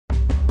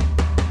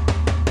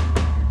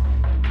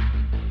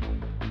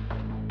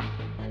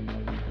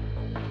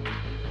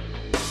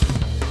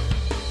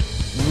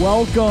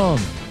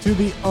Welcome to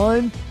the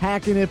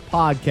Unpacking It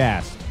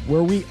podcast,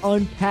 where we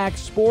unpack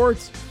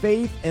sports,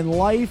 faith, and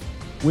life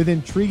with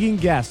intriguing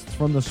guests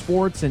from the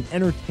sports and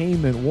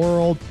entertainment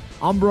world.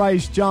 I'm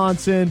Bryce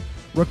Johnson,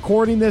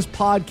 recording this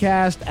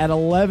podcast at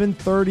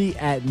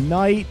 11:30 at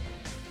night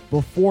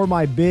before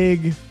my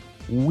big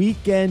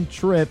weekend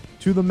trip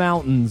to the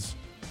mountains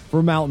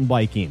for mountain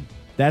biking.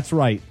 That's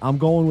right. I'm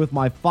going with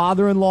my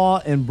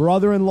father-in-law and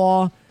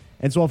brother-in-law.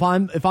 And so if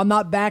I'm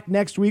not back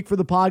next week for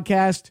the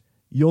podcast,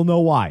 you'll know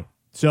why.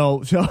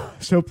 So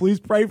please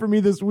pray for me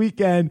this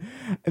weekend.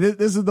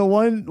 This is the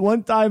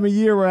one time a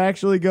year where I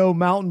actually go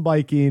mountain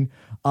biking.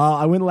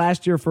 I went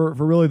last year for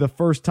really the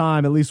first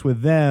time, at least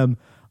with them,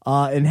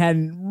 and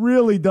hadn't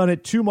really done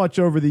it too much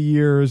over the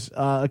years,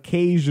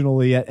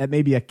 occasionally at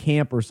maybe a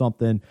camp or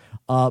something.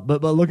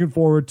 But looking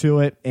forward to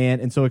it,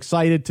 and so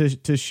excited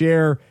to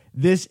share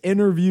this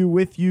interview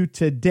with you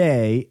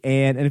today.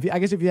 And if you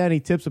have any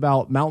tips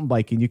about mountain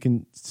biking, you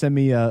can send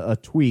me a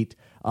tweet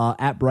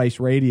at Bryce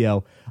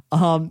Radio.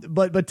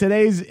 But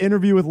today's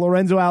interview with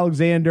Lorenzo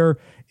Alexander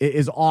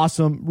is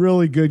awesome.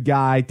 Really good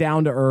guy,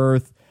 down to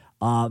earth,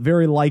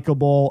 very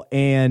likable,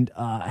 and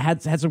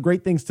had some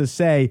great things to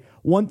say.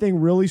 One thing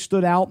really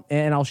stood out,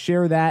 and I'll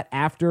share that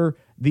after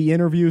the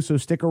interview, so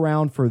stick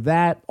around for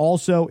that.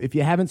 Also, if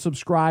you haven't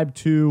subscribed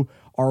to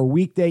our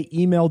weekday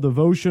email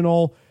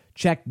devotional,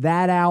 check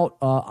that out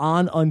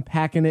on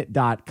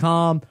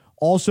unpackingit.com.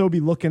 Also, be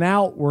looking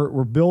out.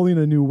 We're building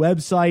a new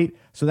website,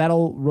 so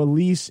that'll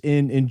release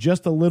in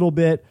just a little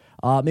bit,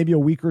 maybe a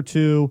week or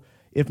two,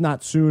 if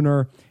not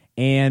sooner.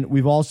 And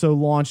we've also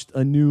launched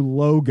a new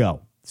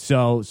logo,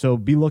 so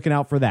be looking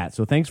out for that.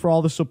 So thanks for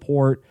all the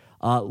support.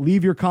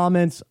 Leave your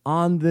comments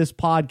on this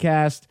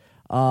podcast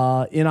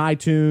in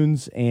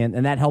iTunes,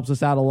 and that helps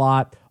us out a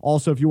lot.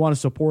 Also, if you want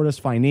to support us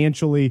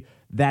financially,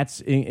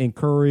 that's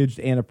encouraged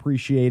and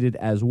appreciated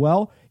as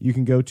well. You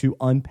can go to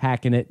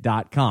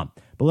unpackingit.com.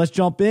 But let's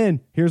jump in.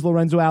 Here's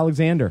Lorenzo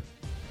Alexander.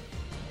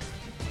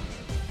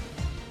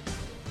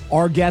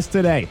 Our guest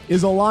today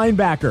is a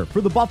linebacker for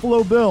the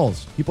Buffalo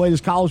Bills. He played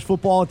his college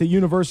football at the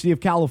University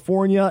of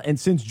California, and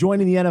since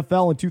joining the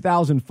NFL in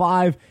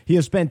 2005, he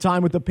has spent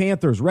time with the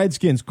Panthers,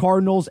 Redskins,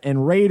 Cardinals,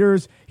 and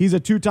Raiders. He's a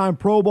two-time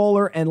Pro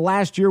Bowler, and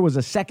last year was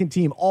a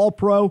second-team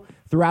All-Pro.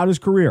 Throughout his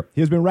career, he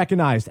has been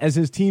recognized as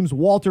his team's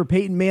Walter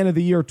Payton Man of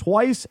the Year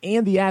twice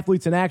and the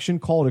Athletes in Action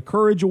Call to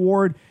Courage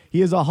Award.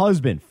 He is a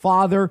husband,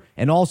 father,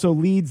 and also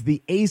leads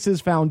the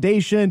ACES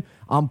Foundation.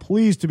 I'm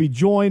pleased to be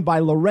joined by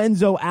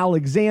Lorenzo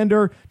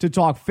Alexander to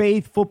talk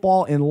faith,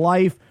 football, and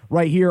life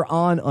right here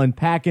on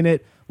Unpacking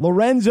It.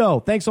 Lorenzo,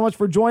 thanks so much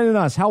for joining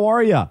us. How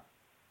are you?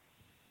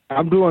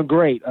 I'm doing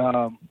great.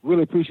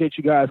 Really appreciate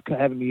you guys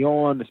having me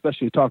on,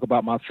 especially to talk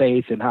about my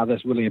faith and how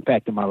that's really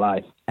impacted my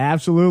life.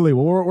 Absolutely.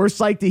 Well, we're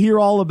psyched to hear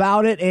all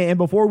about it. And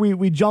before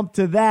we jump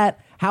to that,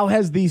 how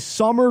has the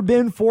summer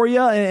been for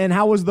you, and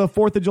how was the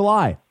 4th of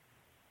July?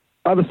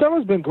 The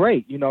summer's been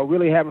great,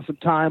 really having some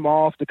time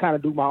off to kind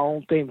of do my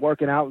own thing,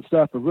 working out and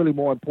stuff, but really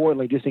more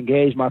importantly, just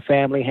engage my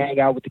family, hang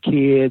out with the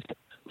kids,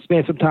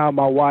 spend some time with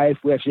my wife.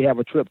 We actually have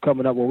a trip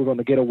coming up where we're going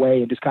to get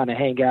away and just kind of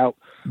hang out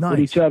with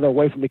each other,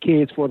 away from the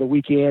kids for the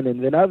weekend.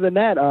 And then other than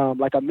that,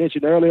 like I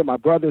mentioned earlier, my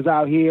brother's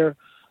out here.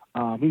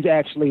 He's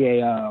actually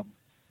a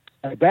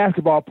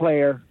basketball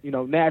player,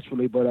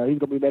 naturally, but he's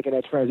going to be making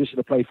that transition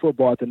to play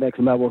football at the next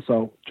level.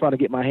 So trying to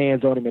get my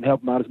hands on him and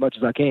help him out as much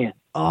as I can.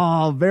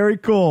 Oh, very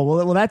cool.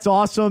 Well, that's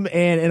awesome.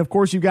 And of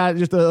course, you've got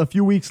just a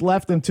few weeks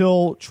left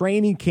until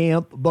training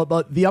camp,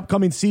 but the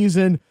upcoming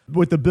season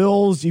with the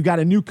Bills, you've got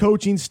a new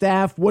coaching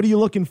staff. What are you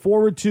looking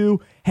forward to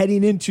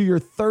heading into your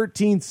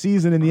 13th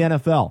season in the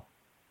NFL?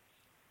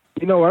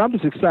 You know what? I'm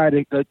just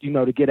excited,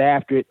 to get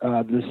after it,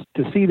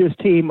 to see this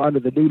team under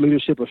the new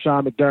leadership of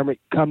Sean McDermott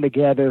come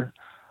together,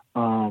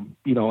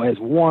 as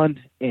one,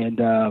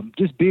 and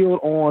just build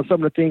on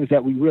some of the things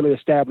that we really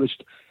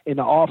established in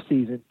the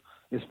offseason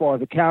as far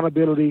as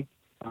accountability,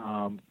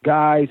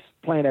 guys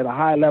playing at a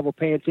high level,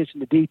 paying attention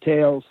to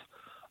details,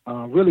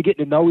 really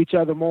getting to know each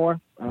other more.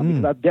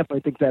 Because I definitely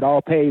think that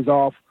all pays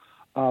off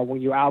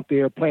when you're out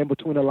there playing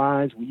between the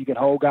lines, when you can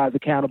hold guys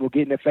accountable,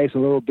 get in their face a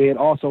little bit,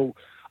 also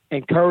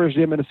encourage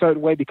them in a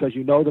certain way because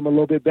you know them a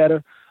little bit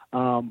better.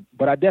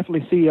 But I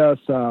definitely see us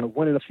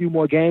winning a few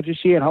more games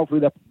this year, and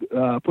hopefully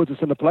that puts us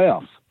in the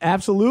playoffs.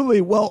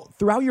 Absolutely. Well,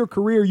 throughout your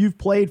career, you've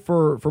played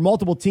for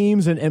multiple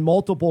teams and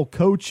multiple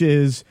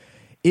coaches.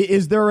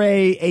 Is there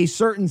a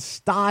certain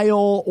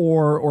style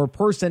or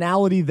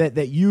personality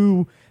that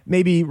you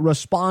maybe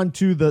respond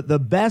to the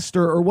best,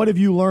 or what have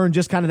you learned,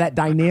 just kind of that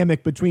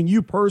dynamic between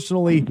you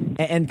personally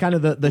and kind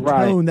of the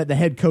tone that the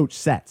head coach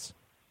sets?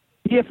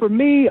 Yeah, for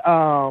me,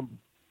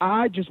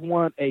 I just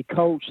want a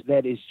coach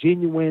that is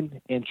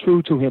genuine and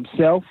true to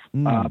himself,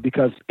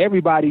 because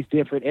everybody's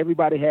different.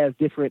 Everybody has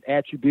different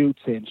attributes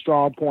and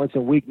strong points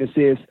and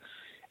weaknesses.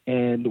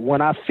 And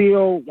when a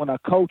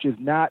coach is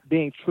not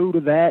being true to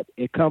that,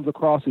 it comes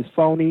across as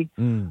phony.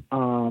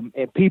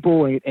 And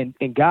people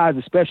and guys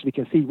especially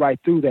can see right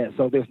through that.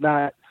 So there's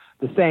not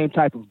the same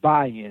type of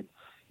buy-in.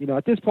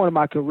 at this point in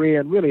my career,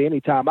 and really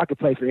any time, I could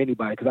play for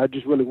anybody because I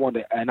just really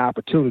wanted an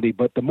opportunity.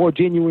 But the more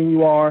genuine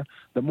you are,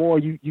 the more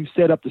you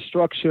set up the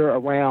structure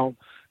around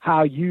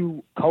how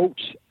you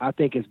coach, I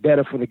think is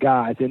better for the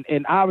guys.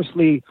 And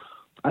obviously,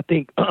 I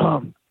think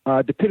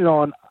depending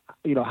on,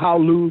 how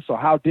loose or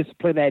how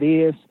disciplined that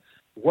is,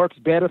 works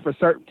better for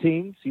certain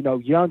teams.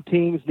 Young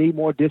teams need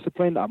more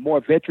discipline. A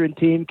more veteran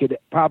team could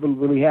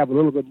probably have a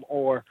little bit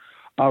more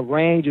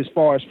range as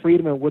far as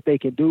freedom and what they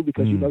can do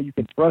because, you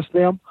can trust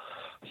them.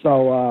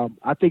 So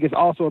I think it's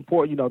also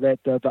important, that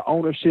the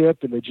ownership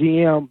and the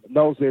GM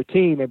knows their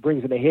team and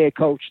brings in a head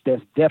coach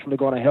that's definitely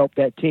going to help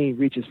that team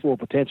reach its full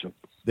potential.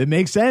 It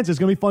makes sense. It's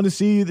going to be fun to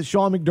see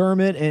Sean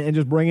McDermott and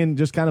just bring in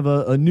just kind of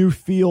a new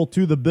feel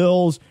to the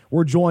Bills.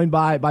 We're joined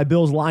by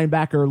Bills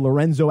linebacker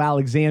Lorenzo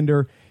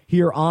Alexander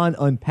here on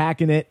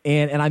Unpacking It.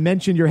 And I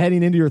mentioned you're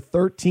heading into your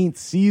 13th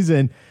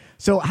season.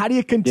 So how do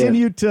you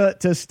continue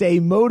to stay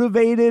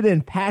motivated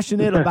and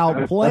passionate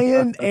about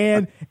playing?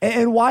 And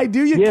why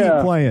do you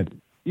keep playing?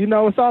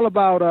 It's all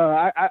about,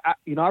 I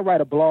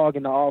write a blog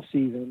in the off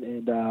season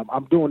and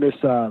I'm doing this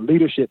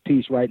leadership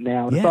piece right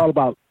now. And it's all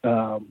about,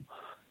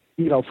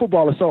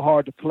 football is so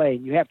hard to play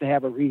and you have to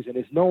have a reason.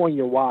 It's knowing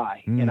your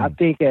why. And I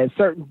think at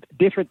certain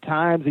different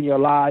times in your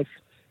life,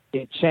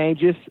 it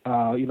changes.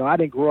 I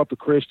didn't grow up a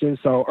Christian.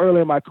 So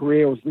early in my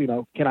career was,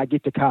 can I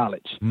get to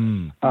college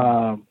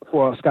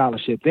for a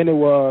scholarship? Then it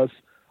was,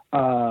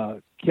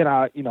 can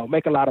I,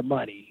 make a lot of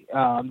money?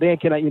 Then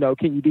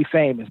can you be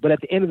famous? But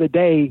at the end of the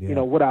day,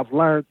 what I've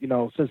learned,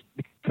 since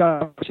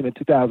becoming in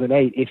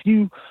 2008, if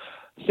you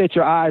set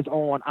your eyes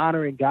on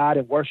honoring God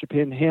and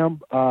worshiping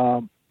Him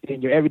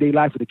in your everyday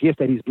life with the gifts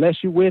that He's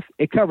blessed you with,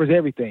 it covers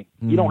everything.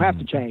 You don't have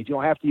to change. You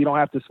don't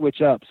have to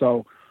switch up.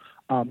 So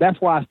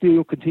that's why I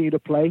still continue to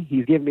play.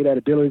 He's given me that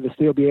ability to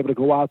still be able to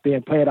go out there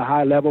and play at a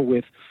high level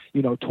with,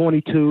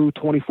 22,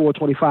 24,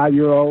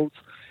 25-year-olds.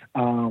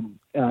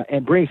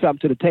 And bring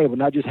something to the table,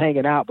 not just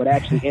hanging out, but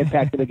actually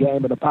impacting the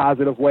game in a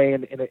positive way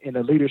and in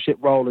a leadership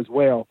role as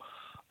well.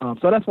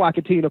 So that's why I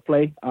continue to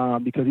play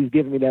because he's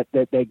given me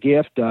that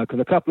gift. Because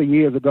a couple of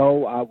years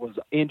ago, I was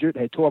injured,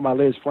 had tore my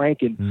Liz Frank,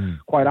 and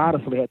quite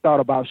honestly had thought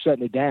about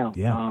shutting it down.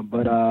 Yeah.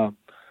 But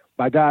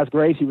by God's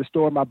grace, He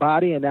restored my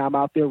body, and now I'm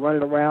out there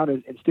running around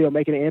and still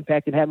making an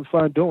impact and having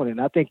fun doing it.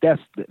 And I think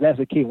that's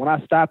the key. When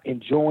I stop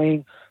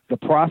enjoying the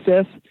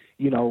process,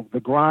 the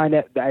grind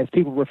that as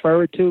people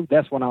refer it to,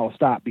 that's when I will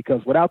stop,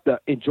 because without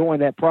enjoying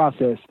that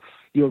process,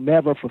 you'll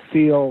never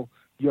fulfill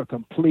your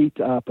complete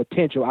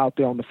potential out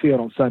there on the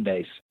field on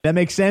Sundays. That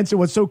makes sense. And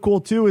what's so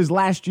cool too is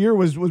last year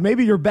was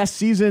maybe your best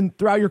season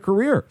throughout your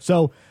career.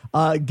 So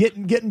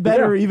getting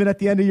better even at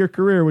the end of your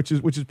career, which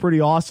is pretty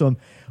awesome.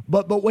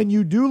 But when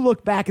you do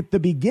look back at the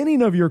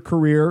beginning of your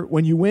career,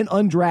 when you went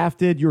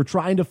undrafted, you're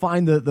trying to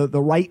find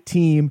the right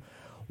team.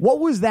 What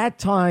was that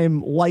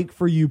time like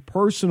for you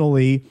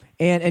personally,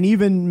 and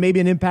even maybe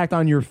an impact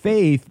on your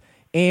faith?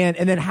 And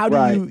then how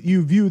do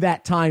you view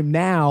that time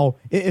now,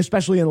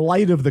 especially in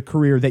light of the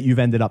career that you've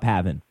ended up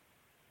having?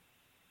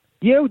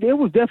 Yeah, it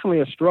was definitely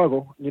a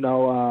struggle,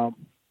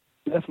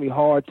 definitely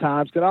hard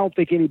times, because I don't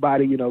think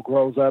anybody,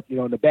 grows up,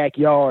 in the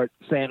backyard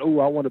saying, "Ooh,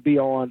 I want to be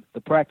on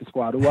the practice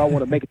squad. Ooh, I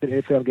want to make it to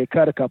the NFL and get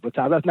cut a couple of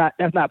times."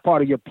 That's not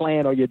part of your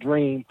plan or your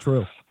dream.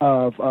 True.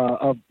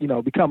 of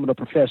becoming a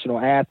professional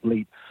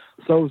athlete.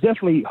 So it was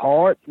definitely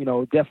hard,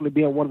 definitely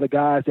being one of the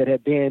guys that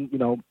had been,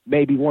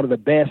 maybe one of the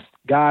best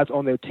guys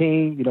on their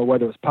team,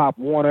 whether it was Pop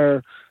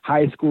Warner,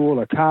 high school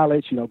or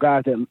college,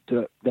 guys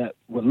that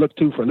would look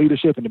to for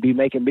leadership and to be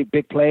making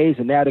big plays.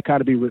 And now to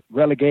kind of be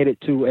relegated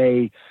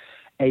to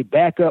a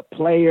backup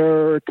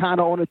player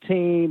kind of on a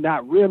team,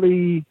 not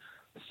really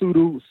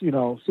pseudo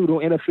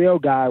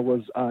NFL guy,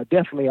 was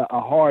definitely a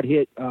hard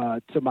hit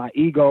to my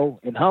ego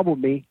and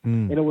humbled me.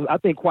 And it was, I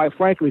think, quite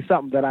frankly,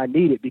 something that I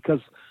needed, because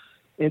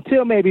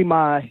until maybe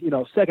my,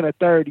 second or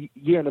third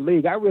year in the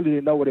league, I really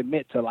didn't know what it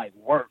meant to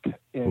work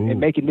and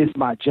making this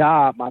my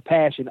job, my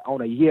passion on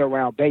a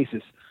year-round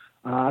basis.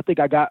 I think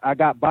I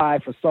got by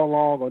for so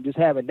long on just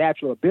having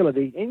natural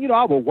ability, and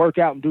I would work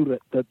out and do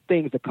the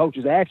things the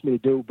coaches asked me to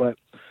do. But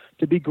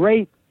to be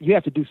great, you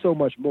have to do so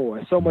much more,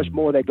 and so much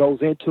more that goes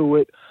into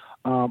it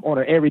on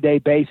an everyday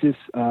basis,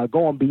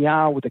 going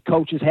beyond what the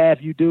coaches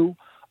have you do.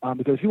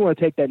 Because if you want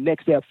to take that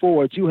next step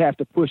forward, you have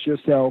to push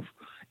yourself.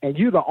 And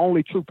you're the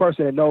only true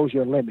person that knows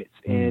your limits.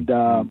 And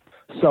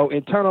so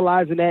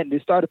internalizing that, and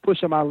it started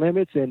pushing my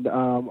limits, and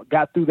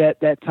got through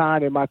that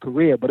time in my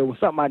career. But it was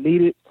something I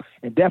needed,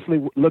 and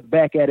definitely look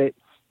back at it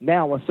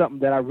now was something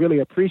that I really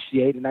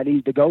appreciate and I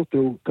needed to go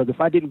through. Because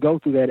if I didn't go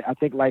through that, I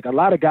think a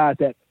lot of guys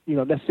that,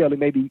 necessarily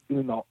maybe,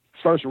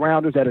 first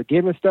rounders that are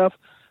given stuff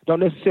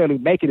don't necessarily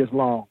make it as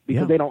long,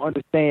 because they don't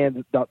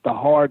understand the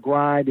hard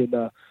grind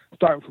and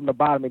starting from the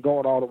bottom and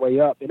going all the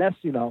way up. And that's,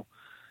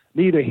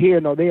 neither here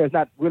nor there. It's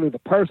not really the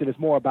person. It's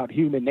more about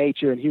human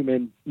nature and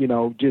human,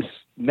 just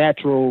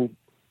natural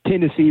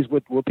tendencies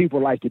with what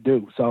people like to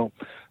do. So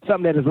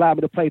something that has allowed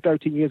me to play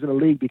 13 years in the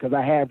league, because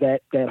I have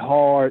that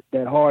hard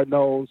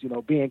nose,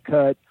 being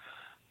cut,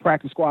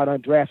 practice squad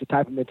undrafted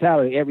type of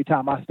mentality every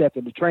time I step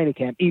into training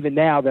camp. Even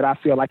now that I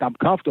feel like I'm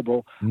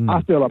comfortable,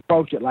 I still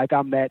approach it like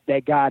I'm that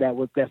guy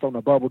that's on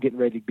the bubble getting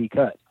ready to be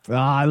cut.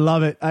 I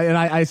love it.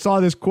 I saw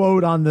this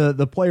quote on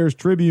the Players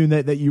Tribune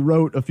that you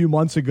wrote a few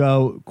months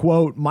ago.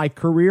 Quote, "My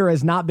career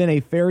has not been a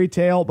fairy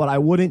tale, but I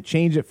wouldn't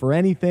change it for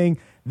anything.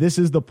 This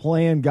is the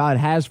plan God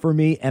has for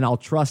me, and I'll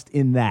trust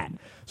in that."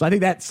 So I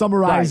think that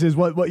summarizes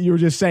what you were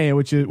just saying,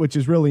 which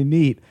is really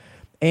neat.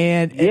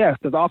 And yes,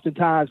 because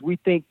oftentimes we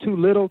think too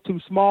little, too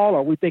small,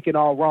 or we think it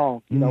all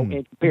wrong, you know,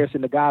 in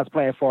comparison to God's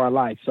plan for our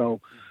life.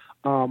 So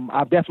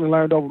I've definitely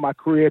learned over my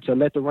career to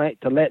let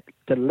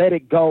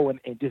it go and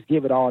just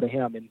give it all to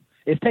Him. And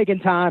it's taken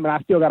time, and I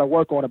still got to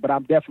work on it. But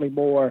I'm definitely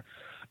more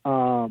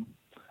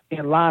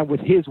in line with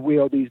His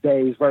will these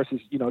days versus,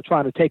 you know,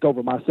 trying to take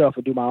over myself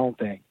and do my own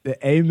thing.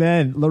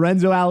 Amen.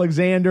 Lorenzo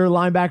Alexander,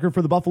 linebacker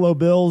for the Buffalo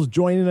Bills,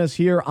 joining us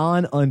here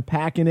on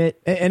Unpacking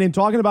It. And in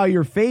talking about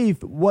your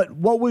faith, what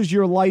was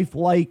your life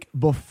like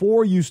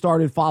before you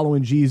started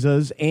following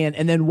Jesus?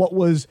 And then what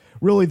was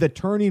really the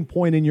turning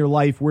point in your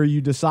life where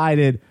you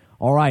decided,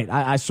 all right,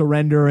 I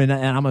surrender and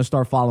I'm going to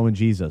start following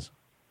Jesus?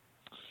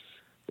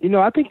 You know,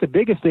 I think the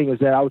biggest thing is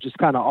that I was just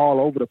kind of all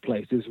over the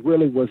place. There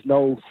really was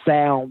no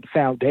sound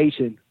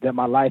foundation that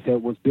my life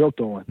was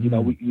built on. You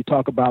know, you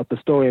talk about the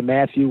story in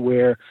Matthew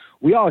where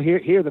we all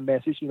hear the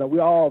message. You know, we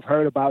all have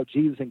heard about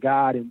Jesus and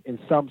God in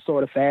some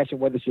sort of fashion,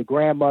 whether it's your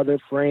grandmother,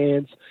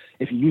 friends,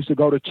 if you used to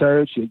go to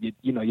church,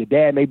 you know, your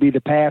dad may be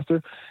the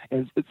pastor.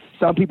 And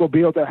some people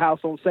build their house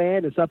on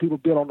sand and some people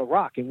build on the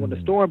rock. And when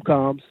the storm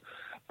comes,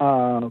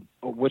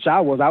 which I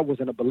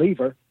wasn't a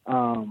believer,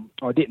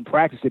 or didn't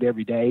practice it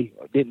every day,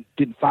 or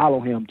didn't follow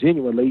Him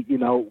genuinely. You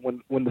know,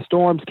 when the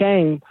storms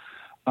came,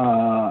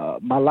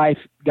 my life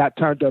got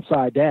turned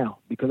upside down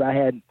because I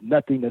had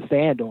nothing to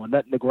stand on,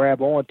 nothing to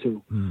grab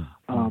onto.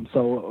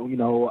 So, you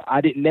know,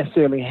 I didn't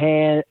necessarily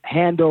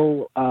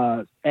handle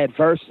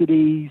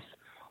adversities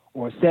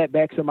or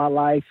setbacks in my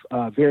life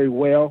very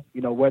well.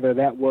 You know, whether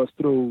that was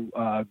through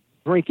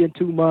drinking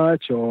too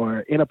much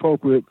or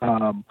inappropriate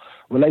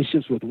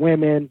relationships with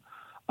women,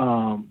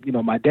 you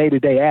know, my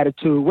day-to-day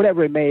attitude,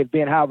 whatever it may have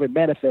been, however it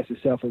manifests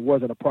itself, it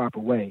wasn't a proper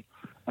way.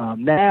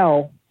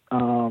 Now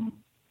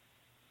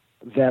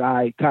that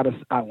I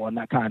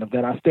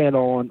that I stand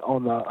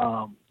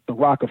on the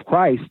rock of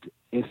Christ,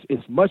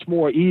 it's much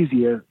more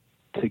easier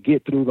to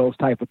get through those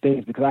type of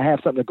things because I have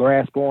something to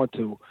grasp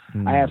onto.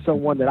 I have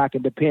someone that I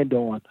can depend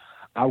on.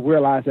 I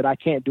realize that I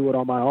can't do it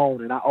on my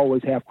own, and I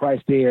always have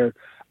Christ there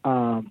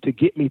to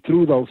get me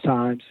through those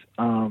times,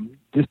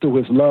 just through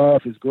His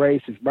love, His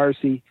grace, His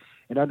mercy,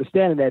 and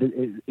understanding that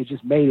it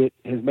just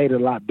has made it a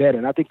lot better.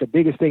 And I think the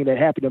biggest thing that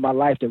happened in my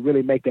life that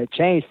really made that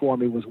change for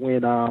me was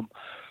when a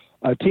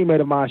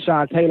teammate of mine,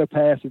 Sean Taylor,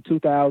 passed in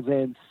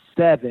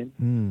 2007.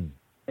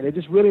 And it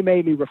just really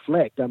made me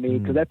reflect. I mean,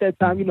 because at that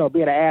time, you know,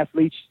 being an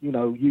athlete, you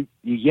know, you're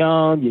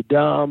young, you're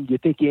dumb, you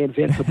think you're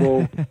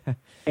invincible.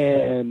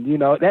 And, you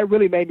know, that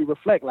really made me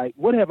reflect, like,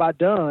 what have I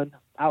done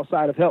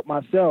outside of help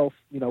myself,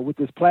 you know, with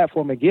this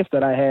platform and gift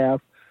that I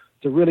have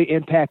to really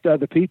impact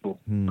other people.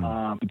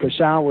 Because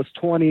Sean was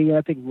 20,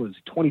 I think it was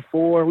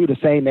 24. We were the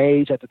same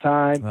age at the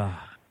time.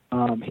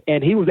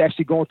 And he was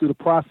actually going through the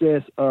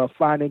process of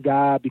finding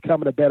God,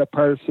 becoming a better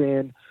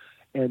person,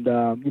 and,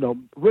 you know,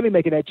 really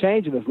making that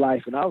change in his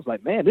life. And I was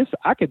like, man,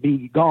 I could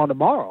be gone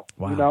tomorrow,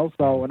 you know?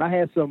 So, and I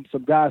had some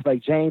guys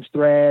like James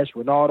Thrash,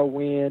 Ronaldo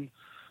Wynn,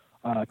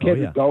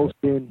 Kevin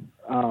Golston.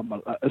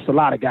 It's a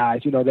lot of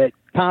guys, you know, that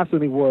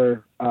constantly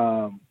were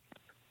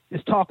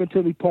just talking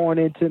to me, pouring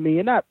into me,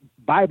 and not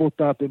Bible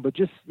thumping, but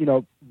just, you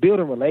know,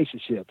 building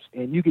relationships.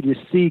 And you could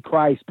just see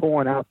Christ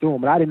pouring out through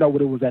them. And I didn't know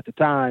what it was at the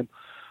time.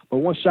 But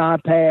once Sean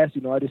passed,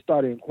 you know, I just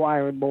started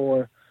inquiring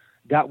more,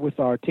 got with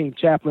our team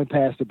chaplain,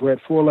 Pastor Brett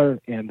Fuller,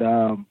 and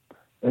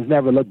has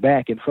never looked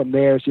back. And from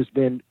there, it's just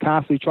been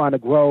constantly trying to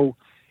grow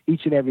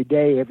each and every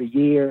day, every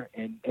year,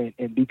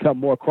 and become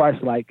more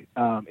Christ-like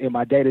in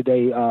my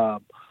day-to-day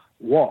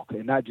walk,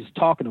 and not just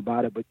talking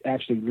about it, but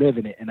actually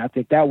living it. And I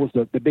think that was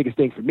the biggest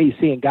thing for me,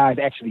 seeing guys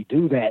actually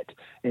do that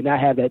and not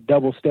have that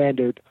double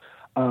standard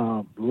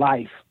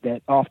life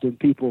that often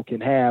people can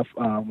have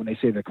when they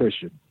say they're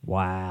Christian.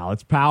 Wow,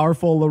 it's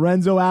powerful.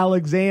 Lorenzo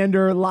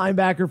Alexander,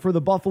 linebacker for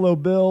the Buffalo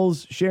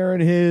Bills,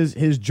 sharing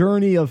his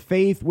journey of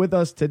faith with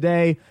us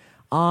today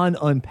on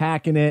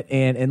Unpacking It,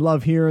 and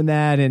love hearing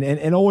that,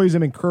 and always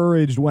am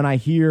encouraged when I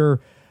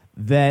hear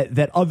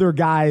that other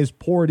guys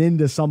poured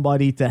into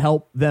somebody to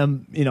help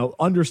them, you know,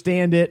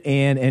 understand it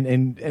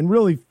and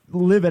really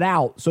live it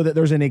out, so that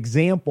there's an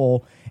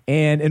example.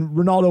 And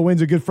Ronaldo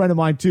Wynn's a good friend of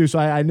mine too, so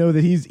I know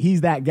that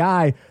he's that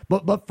guy.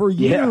 But for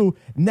you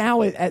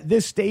now at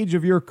this stage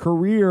of your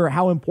career,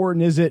 how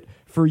important is it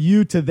for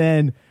you to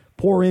then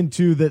pour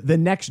into the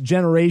next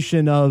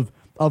generation of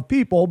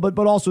people, but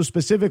also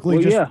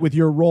specifically with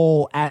your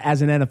role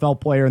as an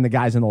NFL player and the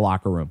guys in the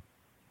locker room?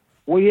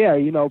 Well, yeah,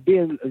 you know,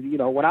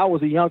 when I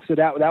was a youngster,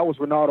 that was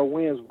Ronaldo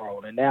Wynn's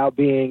role, and now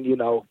being, you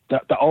know,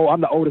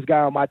 I'm the oldest guy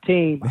on my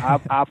team.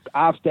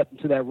 I've stepped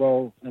into that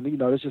role, and you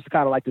know, it's just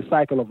kind of like the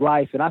cycle of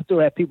life. And I still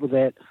have people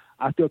that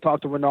I still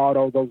talk to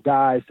Ronaldo, those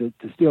guys, to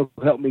still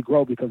help me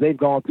grow because they've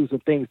gone through some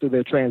things through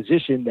their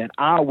transition that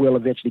I will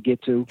eventually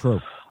get to.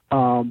 True.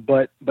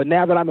 But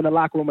now that I'm in the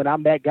locker room and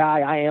I'm that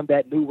guy, I am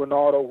that new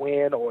Ronaldo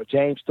Wynn or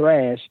James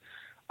Thrash.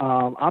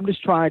 I'm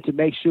just trying to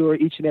make sure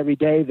each and every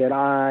day that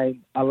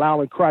I'm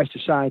allowing Christ to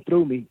shine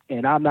through me,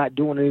 and I'm not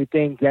doing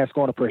anything that's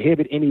going to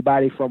prohibit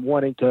anybody from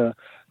wanting to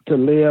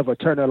live or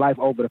turn their life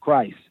over to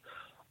Christ.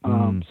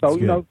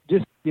 So,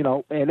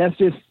 and that's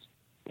just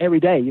every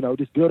day,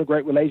 just building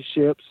great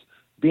relationships,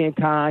 being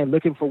kind,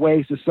 looking for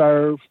ways to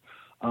serve.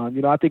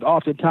 I think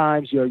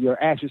oftentimes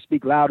your actions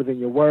speak louder than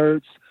your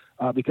words,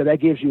 because that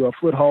gives you a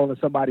foothold in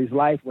somebody's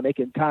life when they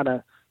can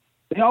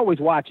they're always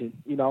watching,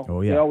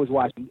 Oh, yeah. They're always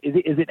watching.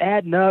 Is it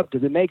adding up?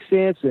 Does it make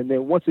sense? And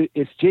then once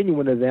it's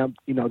genuine to them,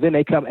 then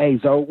they come, hey,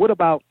 Zoe, what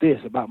about this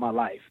about my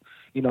life?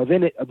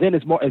 Then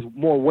it's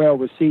more well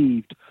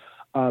received,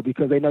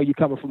 because they know you're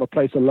coming from a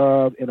place of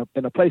love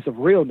and a place of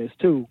realness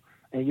too.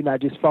 And you're not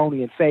just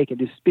phony and fake and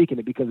just speaking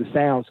it because it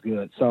sounds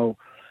good. So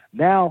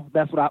now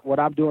that's what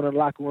I'm doing in the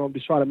locker room,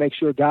 just trying to make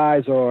sure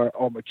guys are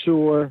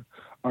mature,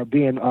 are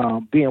being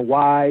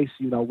wise,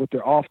 with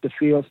their off the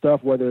field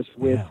stuff, whether it's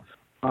with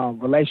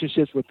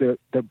relationships with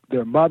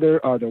their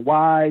mother or their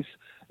wives,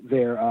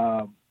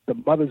 the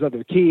mothers of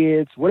their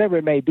kids, whatever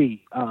it may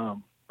be,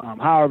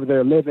 however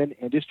they're living,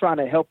 and just trying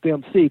to help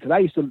them see. Because I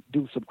used to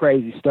do some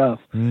crazy stuff,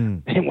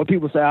 and when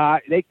people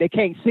say they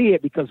can't see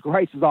it because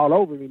Christ is all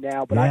over me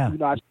now, but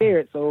I share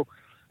it, so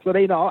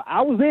they know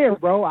I was there,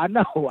 bro. I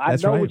know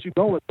That's right. what you're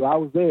going through. I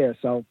was there,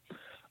 so.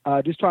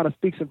 Just trying to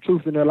speak some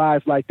truth in their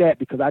lives like that,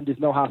 because I just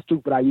know how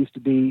stupid I used to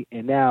be.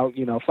 And now,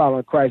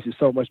 following Christ is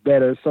so much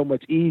better, so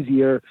much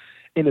easier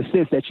in the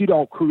sense that you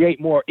don't create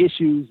more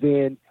issues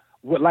than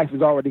what life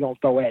is already going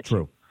to throw at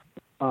you.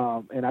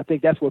 True. And I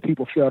think that's what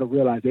people fail to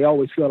realize. They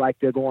always feel like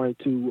they're going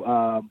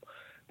to,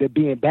 they're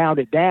being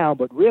bounded down,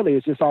 but really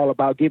it's just all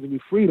about giving you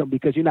freedom,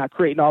 because you're not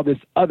creating all this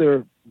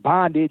other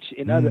bondage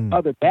and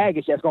other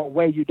baggage that's going to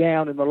weigh you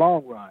down in the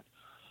long run.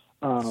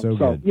 So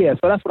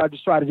that's what I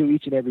just try to do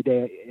each and every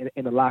day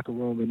in the locker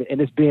room,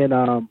 and it's been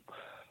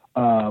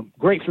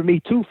great for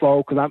me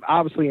twofold, because I'm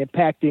obviously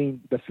impacting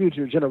the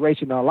future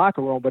generation in the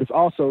locker room, but it's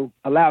also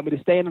allowed me to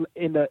stay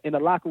in the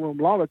locker room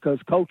longer, because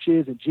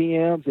coaches and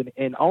GMs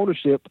and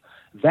ownership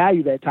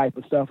value that type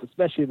of stuff,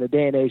 especially in the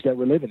day and age that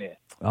we're living in.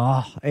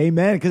 Oh,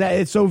 amen. Because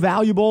it's so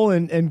valuable,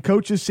 and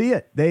coaches see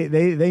it.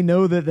 They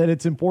know that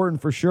it's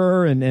important for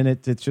sure, and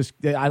it's just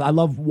I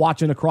love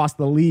watching across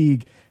the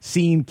league,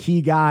 seeing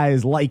key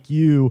guys like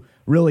you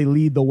really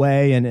lead the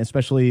way, and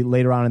especially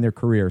later on in their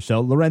career.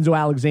 So Lorenzo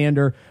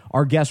Alexander,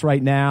 our guest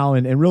right now,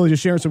 and really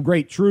just sharing some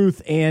great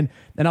truth. And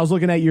I was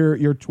looking at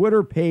your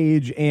Twitter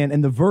page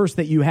and the verse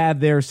that you have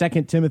there,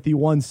 2 Timothy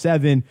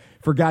 1:7,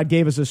 for God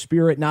gave us a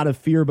spirit not of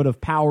fear, but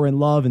of power and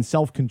love and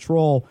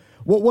self-control.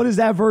 What does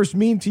that verse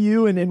mean to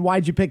you, and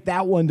why'd you pick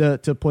that one to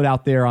put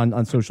out there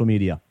on social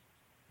media?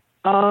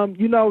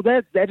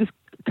 That just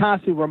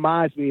constantly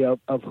reminds me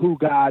of who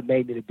God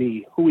made me to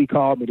be, who he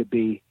called me to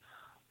be.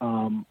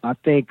 I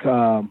think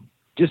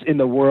just in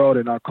the world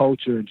and our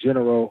culture in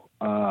general,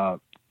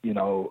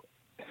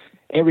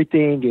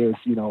 everything is,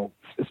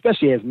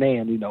 especially as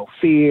man,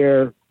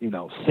 fear,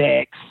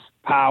 sex,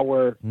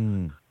 power.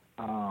 And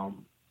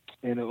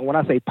when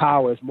I say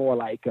power, it's more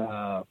like,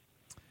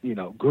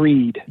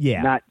 greed.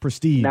 Yeah, not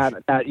prestige. Not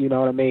you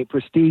know what I mean?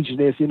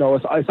 Prestigeness,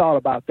 it's all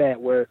about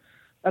that, where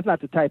that's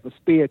not the type of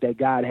spirit that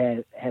God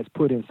has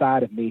put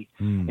inside of me.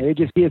 And it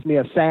just gives me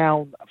a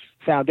sound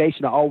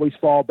foundation to always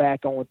fall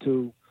back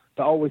onto,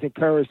 to always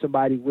encourage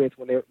somebody with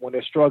when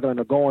they're struggling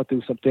or going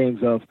through some things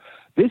of,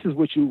 this is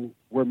what you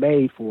were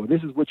made for.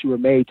 This is what you were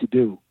made to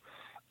do.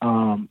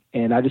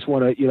 And I just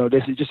want to,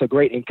 this is just a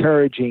great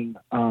encouraging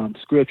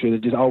scripture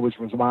that just always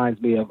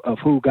reminds me of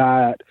who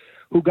God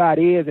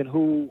is and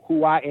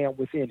who I am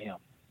within him.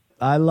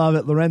 I love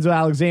it. Lorenzo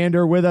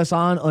Alexander with us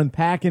on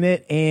Unpacking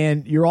It,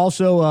 and you're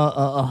also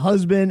a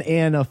husband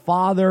and a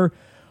father.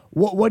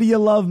 What do you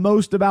love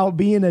most about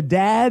being a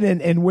dad,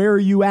 and where are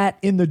you at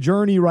in the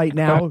journey right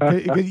now?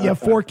 You have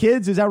 4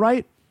 kids, is that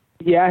right?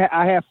 Yeah,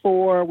 I have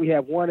 4. We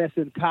have one that's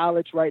in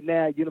college right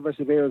now at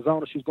University of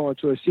Arizona. She's going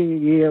to her senior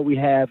year. We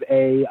have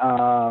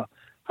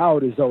how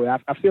old is Zoe?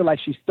 I feel like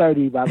she's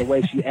 30 by the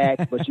way she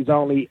acts, but she's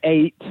only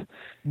 8.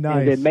 Nice.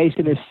 And then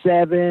Mason is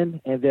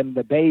 7, and then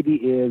the baby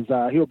is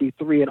he'll be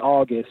 3 in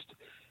August.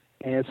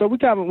 And so we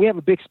have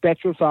a big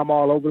spectrum, so I'm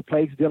all over the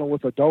place dealing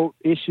with adult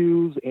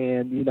issues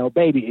and,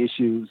 baby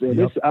issues. And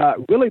It's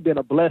really been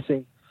a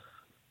blessing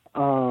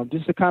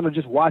just to kind of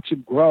just watch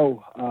him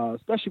grow,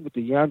 especially with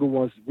the younger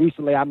ones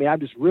recently. I mean,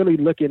 I'm just really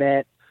looking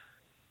at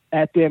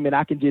them, and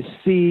I can just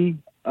see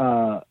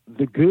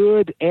the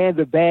good and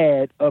the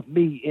bad of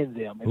me in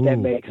them, if that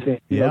makes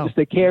sense. Just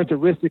the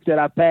characteristics that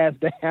I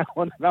passed down.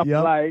 And I'm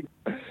like,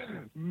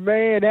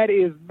 man, that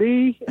is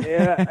me,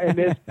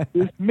 and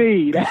it's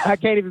me. I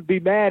can't even be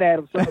mad at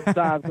them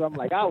sometimes. So I'm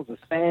like, I was the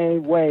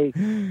same way.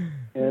 And,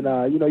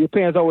 your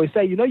parents always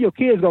say, your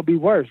kid's going to be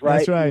worse,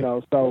 right? That's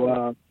right.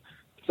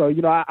 So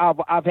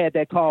I've had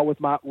that call with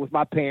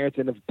my parents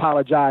and have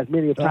apologized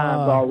many of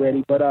times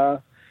already,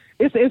 but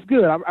It's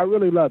good. I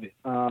really love it.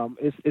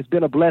 It's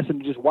been a blessing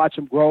to just watch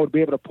them grow, to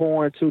be able to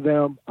pour into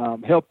them,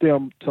 help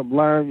them to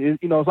learn.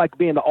 It's like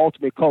being the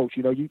ultimate coach.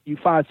 You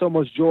find so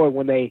much joy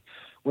when they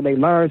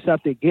learn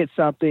something, get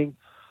something,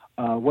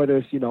 whether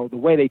it's the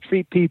way they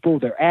treat people,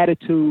 their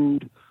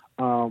attitude,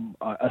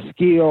 a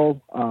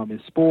skill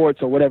in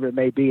sports or whatever it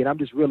may be. And I'm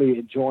just really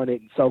enjoying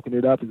it and soaking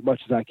it up as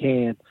much as I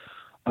can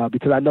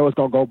because I know it's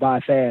gonna go by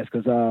fast.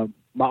 Because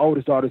my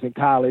oldest daughter's in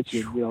college,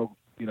 and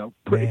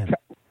pretty.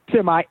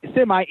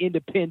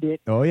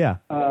 Semi-independent. Oh yeah.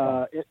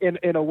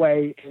 In a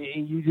way,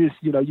 and you just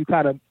you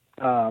kind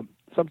of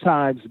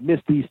sometimes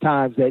miss these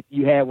times that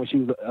you had when she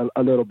was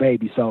a little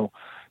baby. So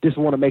just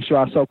want to make sure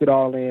I soak it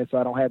all in, so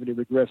I don't have any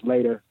regrets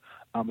later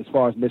as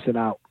far as missing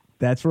out.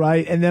 That's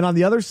right. And then on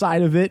the other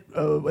side of it,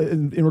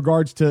 in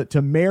regards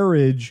to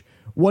marriage,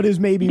 what is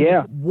maybe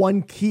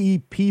one key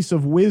piece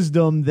of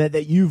wisdom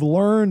that you've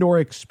learned or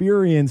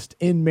experienced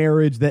in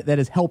marriage that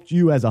has helped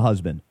you as a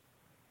husband?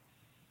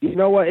 You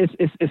know what?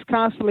 It's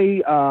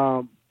constantly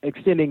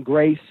extending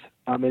grace.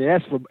 I mean,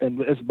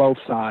 it's both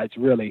sides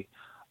really,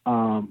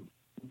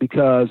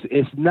 because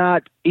it's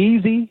not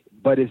easy,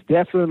 but it's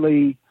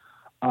definitely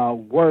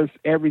worth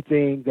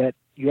everything that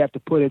you have to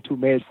put into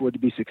marriage for it to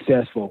be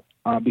successful.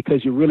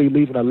 Because you're really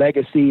leaving a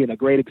legacy and a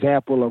great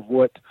example of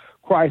what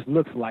Christ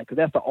looks like. Because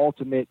that's the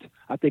ultimate,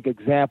 I think,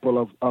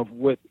 example of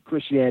what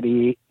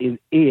Christianity is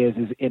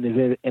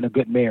in a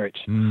good marriage.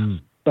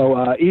 Mm.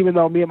 So even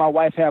though me and my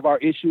wife have our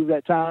issues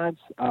at times,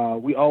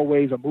 we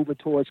always are moving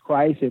towards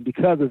Christ. And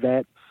because of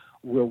that,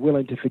 we're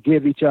willing to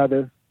forgive each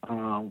other,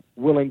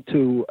 willing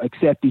to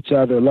accept each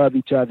other, love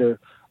each other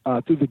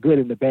through the good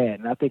and the bad.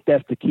 And I think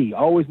that's the key.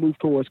 Always move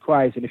towards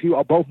Christ. And if you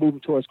are both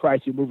moving towards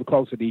Christ, you're moving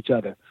closer to each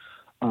other.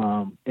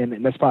 And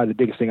that's probably the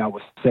biggest thing I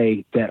would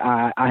say that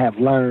I have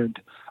learned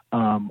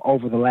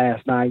over the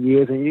last 9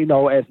 years. And,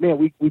 as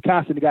men, we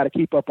constantly got to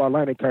keep up our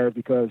learning curve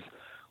because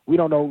we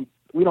don't know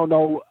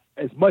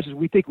as much as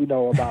we think we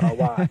know about our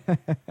wives.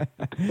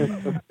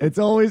 It's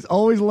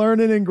always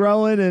learning and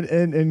growing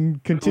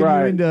and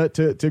continuing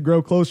to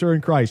grow closer in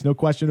Christ. No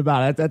question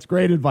about it. That's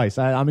great advice.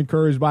 I'm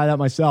encouraged by that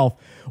myself.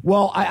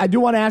 Well, I do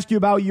want to ask you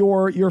about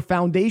your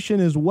foundation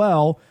as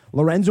well,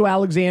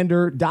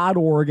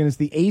 LorenzoAlexander.org, and it's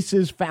the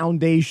ACES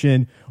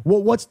Foundation.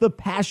 What's the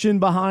passion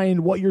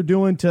behind what you're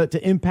doing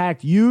to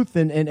impact youth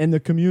and the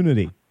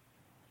community?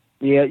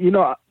 Yeah,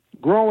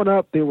 growing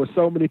up, there were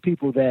so many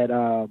people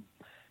that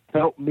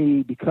helped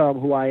me become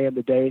who I am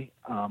today.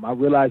 I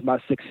realized my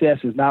success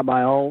is not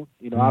my own.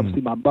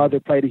 Obviously my mother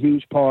played a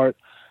huge part.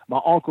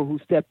 My uncle, who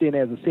stepped in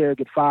as a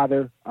surrogate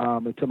father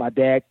until my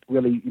dad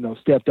really,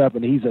 stepped up,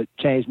 and he's a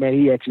changed man.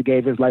 He actually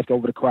gave his life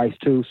over to Christ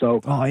too. So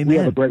we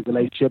have a great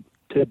relationship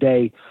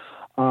today.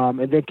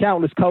 And then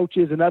countless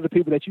coaches and other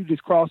people that you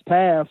just cross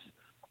paths,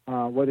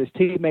 whether it's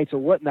teammates or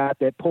whatnot,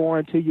 that pour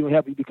into you and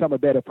help you become a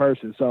better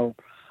person. So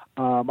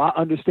I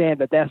understand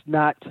that that's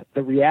not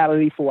the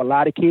reality for a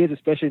lot of kids,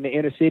 especially in the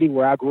inner city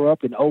where I grew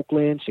up in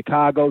Oakland,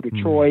 Chicago,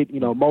 Detroit,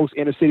 most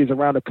inner cities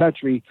around the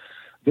country.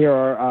 There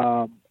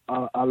are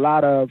a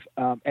lot of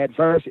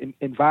adverse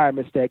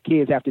environments that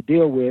kids have to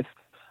deal with,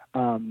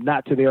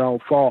 not to their own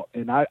fault.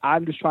 And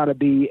I'm just trying to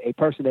be a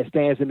person that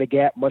stands in the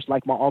gap, much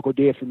like my uncle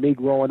did for me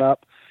growing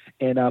up,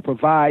 and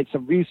provide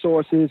some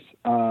resources,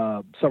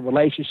 some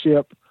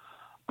relationship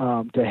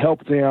to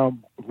help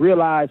them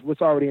realize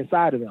what's already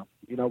inside of them.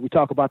 We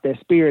talk about that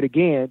spirit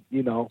again,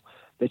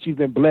 that you've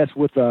been blessed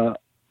with a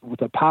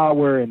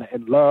power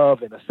and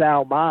love and a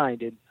sound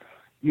mind, and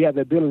you have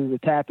the ability to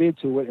tap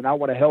into it. And I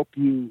want to help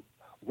you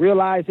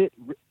realize it,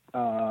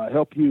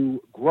 help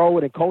you grow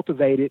it and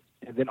cultivate it,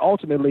 and then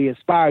ultimately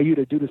inspire you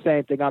to do the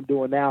same thing I'm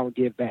doing now and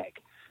give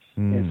back.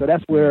 And so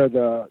that's where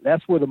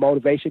the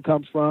motivation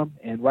comes from.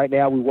 And right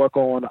now we work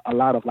on a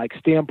lot of like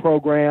STEM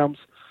programs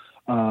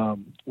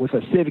with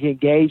a civic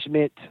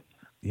engagement,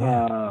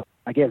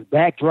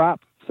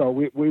 backdrop. So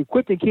we're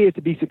equipping kids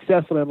to be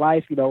successful in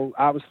life.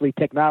 Obviously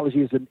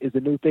technology is a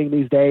new thing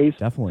these days.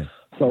 Definitely.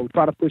 So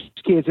try to push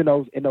kids in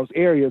those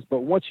areas.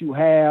 But once you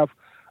have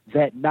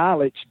that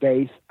knowledge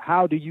base,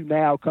 how do you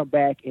now come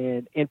back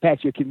and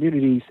impact your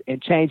communities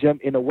and change them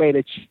in a way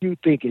that you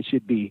think it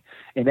should be?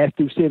 And that's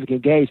through civic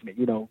engagement,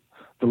 the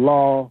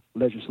law,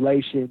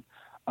 legislation,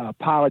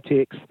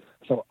 politics.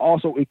 So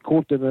also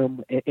equipping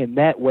them in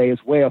that way as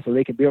well, so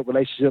they can build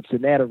relationships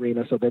in that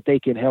arena so that they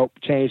can help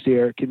change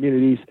their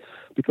communities.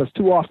 Because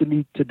too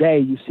often today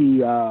you see,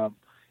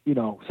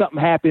 something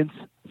happens,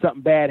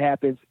 something bad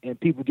happens, and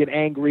people get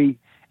angry,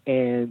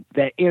 and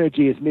that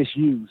energy is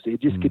misused.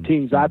 It just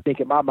continues, I think,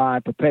 in my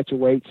mind,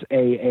 perpetuates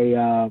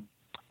a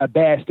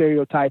bad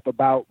stereotype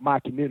about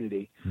my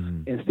community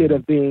instead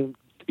of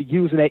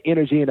using that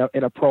energy in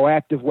a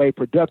proactive way,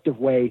 productive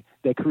way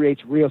that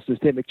creates real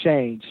systemic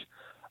change.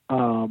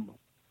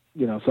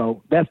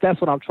 So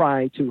that's what I'm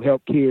trying to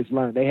help kids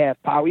learn. They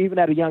have power, even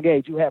at a young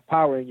age. You have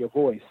power in your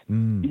voice.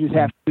 You just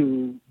have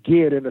to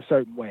gear it in a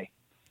certain way.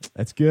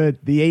 That's good.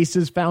 The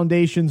ACES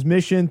Foundation's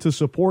mission to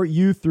support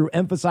youth through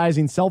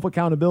emphasizing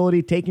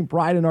self-accountability, taking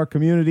pride in our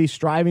community,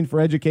 striving for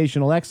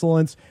educational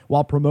excellence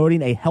while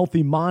promoting a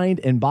healthy mind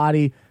and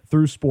body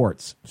through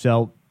sports.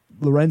 So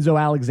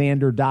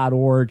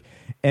LorenzoAlexander.org.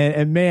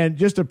 And man,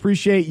 just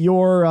appreciate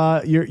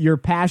your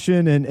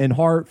passion and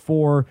heart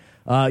for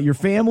your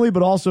family,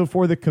 but also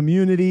for the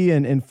community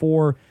and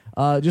for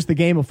just the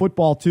game of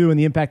football too, and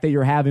the impact that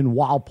you're having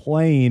while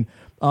playing.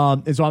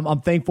 And so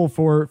I'm thankful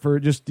for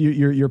just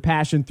your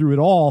passion through it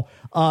all.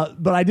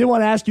 But I did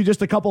want to ask you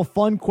just a couple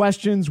fun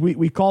questions.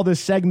 We call this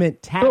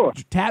segment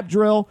tap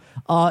drill.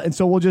 And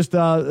so we'll just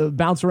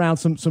bounce around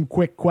some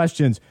quick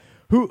questions.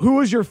 Who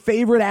was your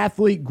favorite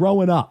athlete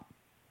growing up?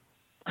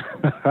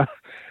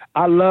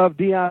 I love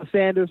Deion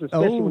Sanders,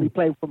 especially when he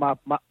played for my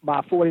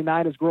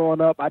 49ers growing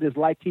up. I just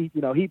liked he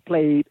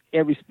played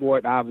every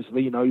sport,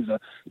 obviously. He's a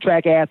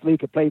track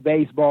athlete, could play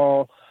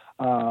baseball,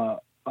 Hall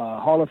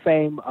of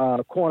Fame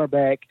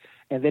cornerback,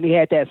 and then he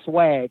had that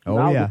swag. I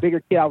was a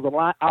bigger kid. I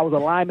was a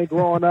lineman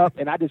growing up,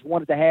 and I just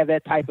wanted to have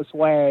that type of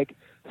swag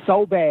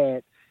so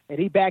bad, and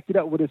he backed it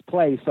up with his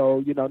play.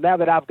 So, now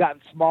that I've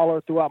gotten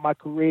smaller throughout my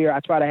career,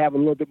 I try to have a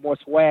little bit more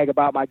swag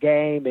about my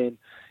game, and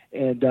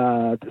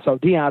so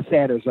Deion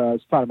Sanders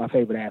is probably my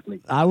favorite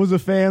athlete. I was a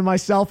fan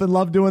myself and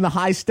loved doing the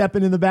high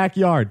stepping in the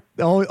backyard.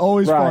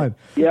 Always fun.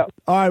 Yep.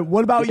 All right.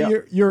 What about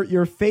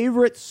your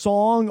favorite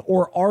song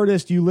or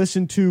artist you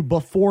listen to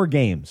before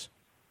games?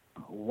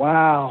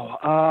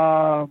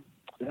 Wow.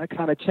 That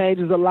kind of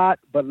changes a lot,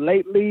 but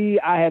lately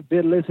I have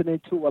been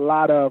listening to a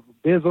lot of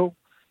Bizzle.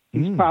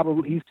 He's part of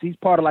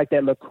like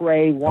that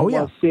Lecrae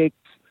 116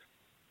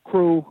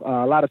 crew,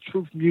 a lot of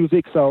truth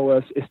music.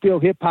 So it's still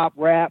hip hop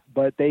rap,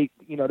 but they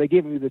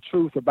give me the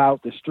truth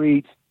about the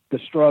streets, the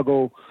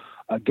struggle,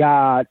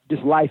 God,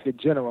 just life in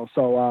general.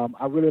 So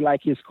I really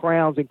like his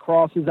Crowns and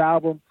Crosses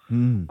album.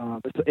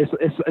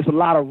 It's a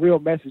lot of real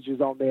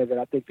messages on there that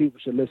I think people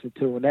should listen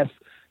to, and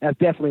that's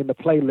definitely in the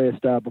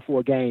playlist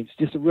before games,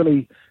 just to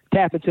really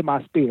tap into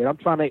my spirit.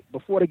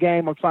 Before the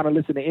game, I'm trying to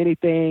listen to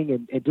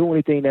anything and do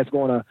anything that's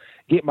going to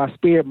get my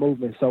spirit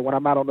moving. So when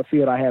I'm out on the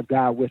field, I have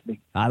God with me.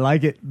 I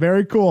like it.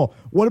 Very cool.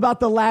 What about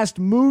the last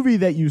movie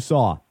that you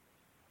saw?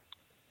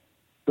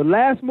 The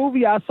last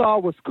movie I saw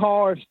was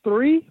Cars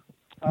 3.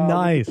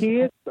 Nice. With the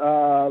kids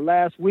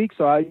last week,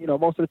 so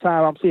most of the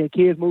time I'm seeing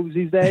kids movies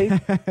these days.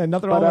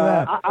 Nothing wrong with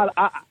that.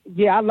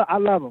 I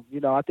love them.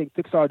 I think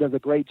Pixar does a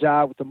great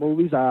job with the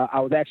movies. I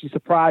was actually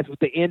surprised with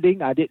the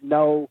ending. I didn't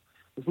know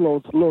it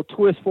was a little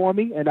twist for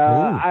me, and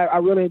I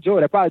really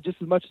enjoyed it. Probably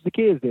just as much as the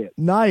kids did.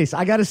 Nice.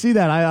 I got to see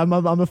that. I'm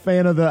a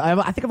fan of I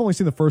think I've only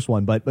seen the first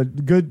one,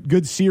 but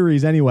good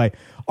series anyway.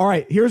 All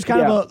right, here's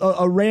kind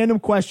of a random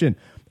question.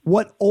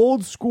 What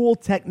old school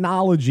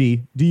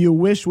technology do you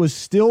wish was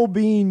still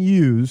being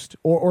used,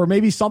 or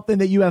maybe something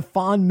that you have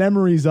fond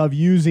memories of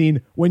using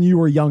when you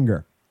were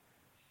younger?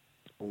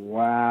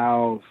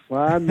 Wow.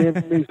 Fond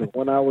memories of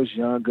when I was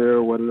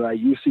younger. What did I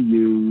used to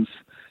use?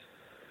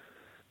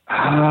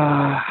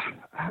 I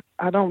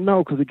don't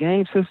know, because the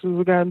game systems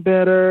have gotten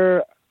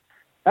better.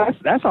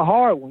 That's a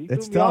hard one. You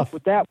it's threw me tough off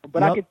with that one.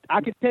 But I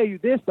can tell you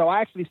this, though.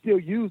 I actually still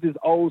use this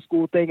old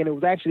school thing, and it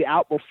was actually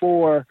out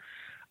before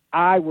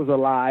I was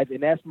alive,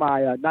 and that's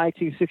my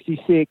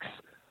 1966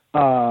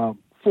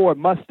 Ford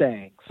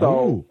Mustang.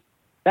 So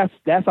that's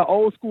an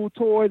old school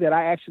toy that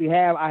I actually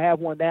have. I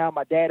have one now.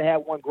 My dad had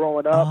one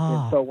growing up,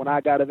 and so when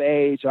I got of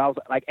age, I was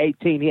like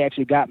 18. He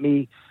actually got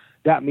me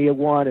a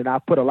one, and I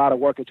put a lot of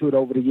work into it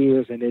over the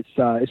years, and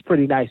it's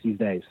pretty nice these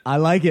days. I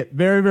like it.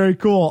 Very, very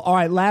cool. All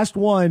right, last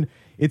one.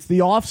 It's the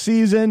off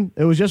season.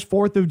 It was just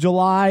 4th of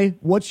July.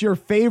 What's your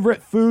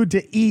favorite food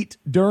to eat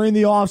during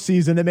the off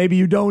season that maybe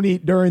you don't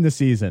eat during the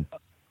season?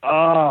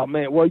 Oh,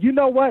 man. Well, you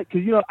know what?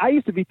 Because, I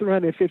used to be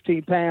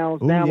 315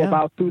 pounds. Now I'm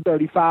about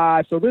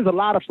 235. So there's a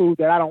lot of food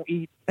that I don't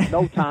eat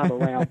no time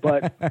around.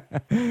 But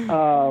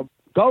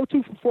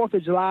go-to for 4th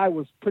of July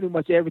was pretty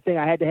much everything.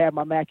 I had to have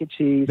my mac and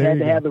cheese. I had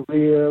to have the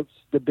ribs,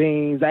 the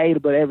beans. I ate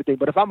about everything.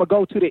 But if I'm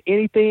going to go to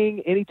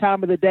anything, any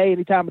time of the day,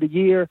 any time of the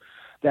year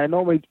that I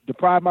normally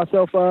deprive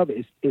myself of,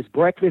 is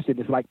breakfast, and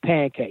it's like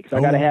pancakes. I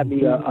got to have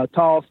me a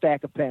tall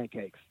stack of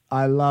pancakes.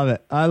 I love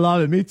it. I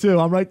love it. Me too.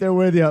 I'm right there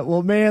with you.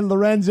 Well, man,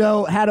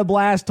 Lorenzo, had a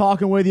blast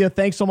talking with you.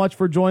 Thanks so much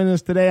for joining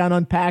us today on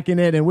Unpacking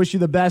It, and wish you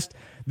the best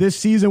this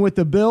season with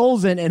the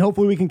Bills, and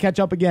hopefully we can catch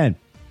up again.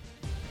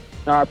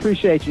 I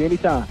appreciate you.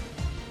 Anytime.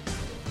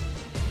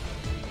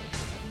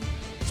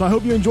 So I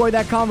hope you enjoyed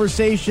that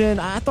conversation.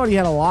 I thought he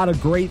had a lot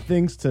of great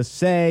things to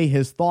say,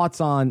 his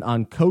thoughts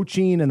on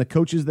coaching and the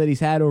coaches that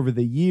he's had over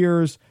the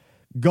years,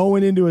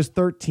 going into his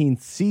 13th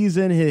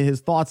season,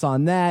 his thoughts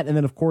on that, and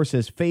then, of course,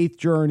 his faith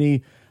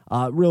journey.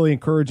 Really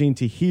encouraging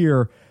to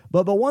hear.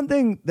 But one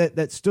thing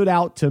that stood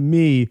out to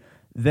me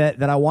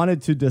that I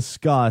wanted to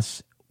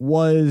discuss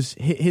was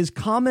his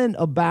comment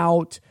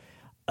about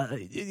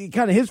kind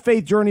of his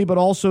faith journey, but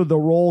also the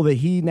role that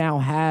he now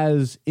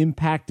has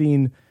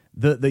impacting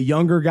the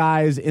younger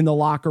guys in the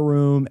locker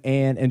room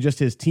and just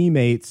his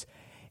teammates,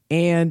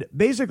 and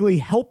basically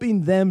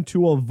helping them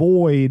to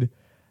avoid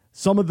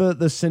some of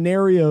the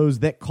scenarios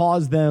that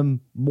cause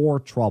them more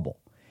trouble.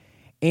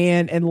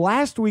 And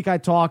last week I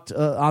talked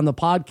on the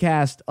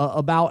podcast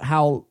about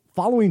how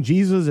following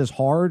Jesus is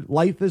hard,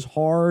 life is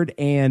hard,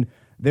 and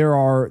There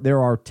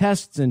are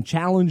tests and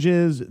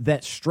challenges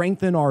that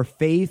strengthen our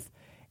faith,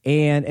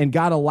 and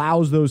God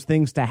allows those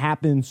things to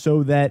happen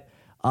so that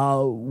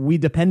we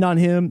depend on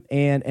him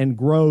and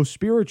grow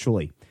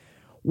spiritually.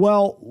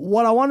 Well,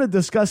 what I want to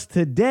discuss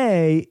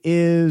today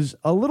is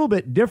a little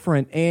bit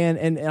different,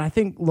 and I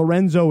think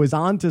Lorenzo is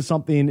onto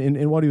something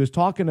in what he was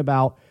talking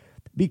about,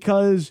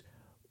 because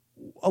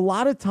a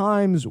lot of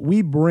times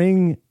we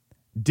bring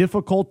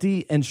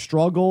difficulty and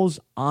struggles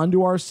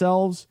onto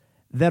ourselves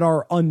that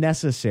are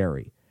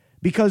unnecessary,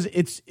 because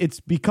it's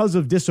because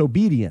of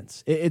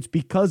disobedience. It's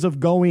because of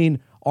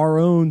going our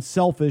own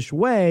selfish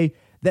way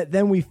that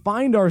then we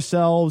find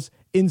ourselves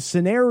in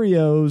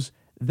scenarios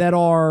that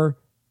are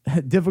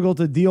difficult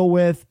to deal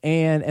with,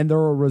 and they're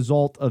a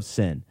result of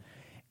sin.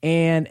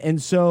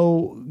 And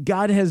so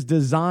God has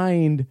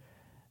designed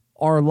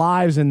our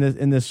lives in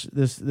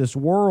this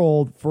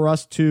world for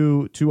us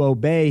to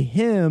obey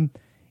him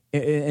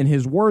and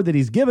his word that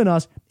he's given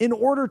us in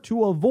order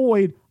to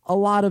avoid a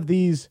lot of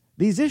these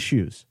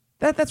issues.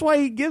 That's why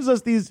he gives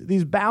us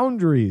these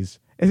boundaries.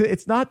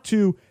 It's not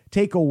to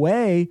take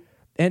away,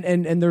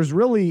 and there's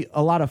really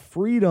a lot of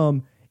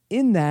freedom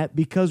in that,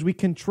 because we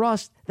can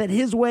trust that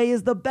his way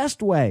is the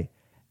best way.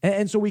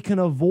 And so we can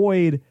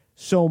avoid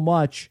so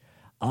much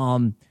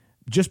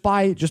just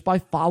by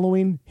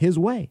following his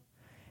way.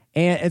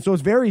 And so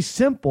it's very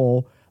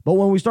simple, but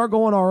when we start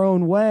going our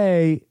own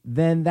way,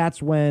 then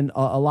that's when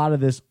a lot of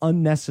this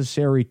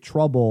unnecessary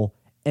trouble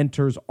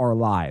enters our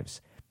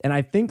lives. And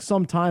I think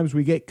sometimes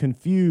we get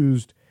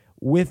confused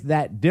with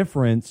that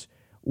difference,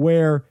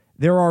 where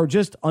there are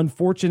just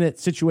unfortunate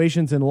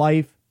situations in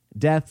life,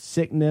 death,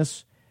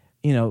 sickness,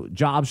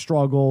 job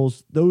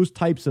struggles, those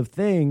types of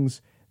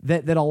things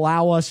that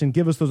allow us and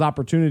give us those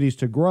opportunities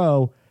to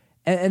grow.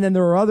 And then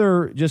there are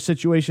other just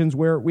situations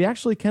where we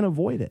actually can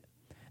avoid it.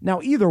 Now,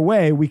 either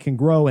way, we can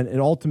grow, and it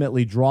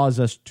ultimately draws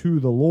us to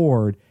the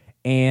Lord.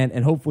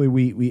 And hopefully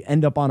we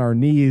end up on our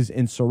knees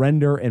in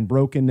surrender and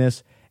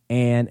brokenness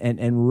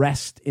and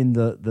rest in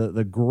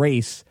the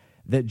grace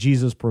that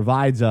Jesus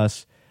provides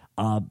us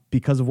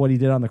because of what he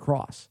did on the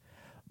cross.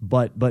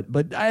 But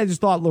I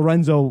just thought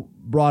Lorenzo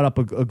brought up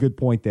a good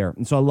point there.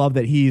 And so I love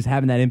that he's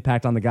having that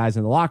impact on the guys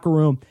in the locker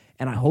room,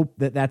 and I hope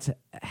that that's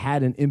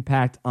had an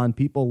impact on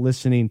people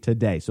listening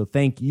today. So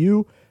thank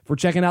you for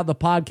checking out the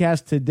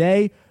podcast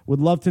today. Would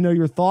love to know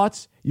your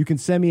thoughts. You can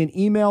send me an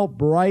email,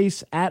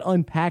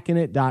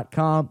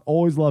 bryce@unpackingit.com.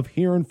 Always love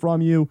hearing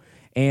from you,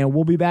 and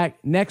we'll be back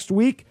next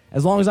week,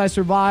 as long as I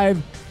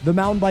survive the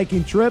mountain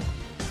biking trip,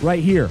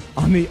 right here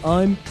on the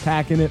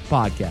Unpacking It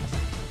podcast.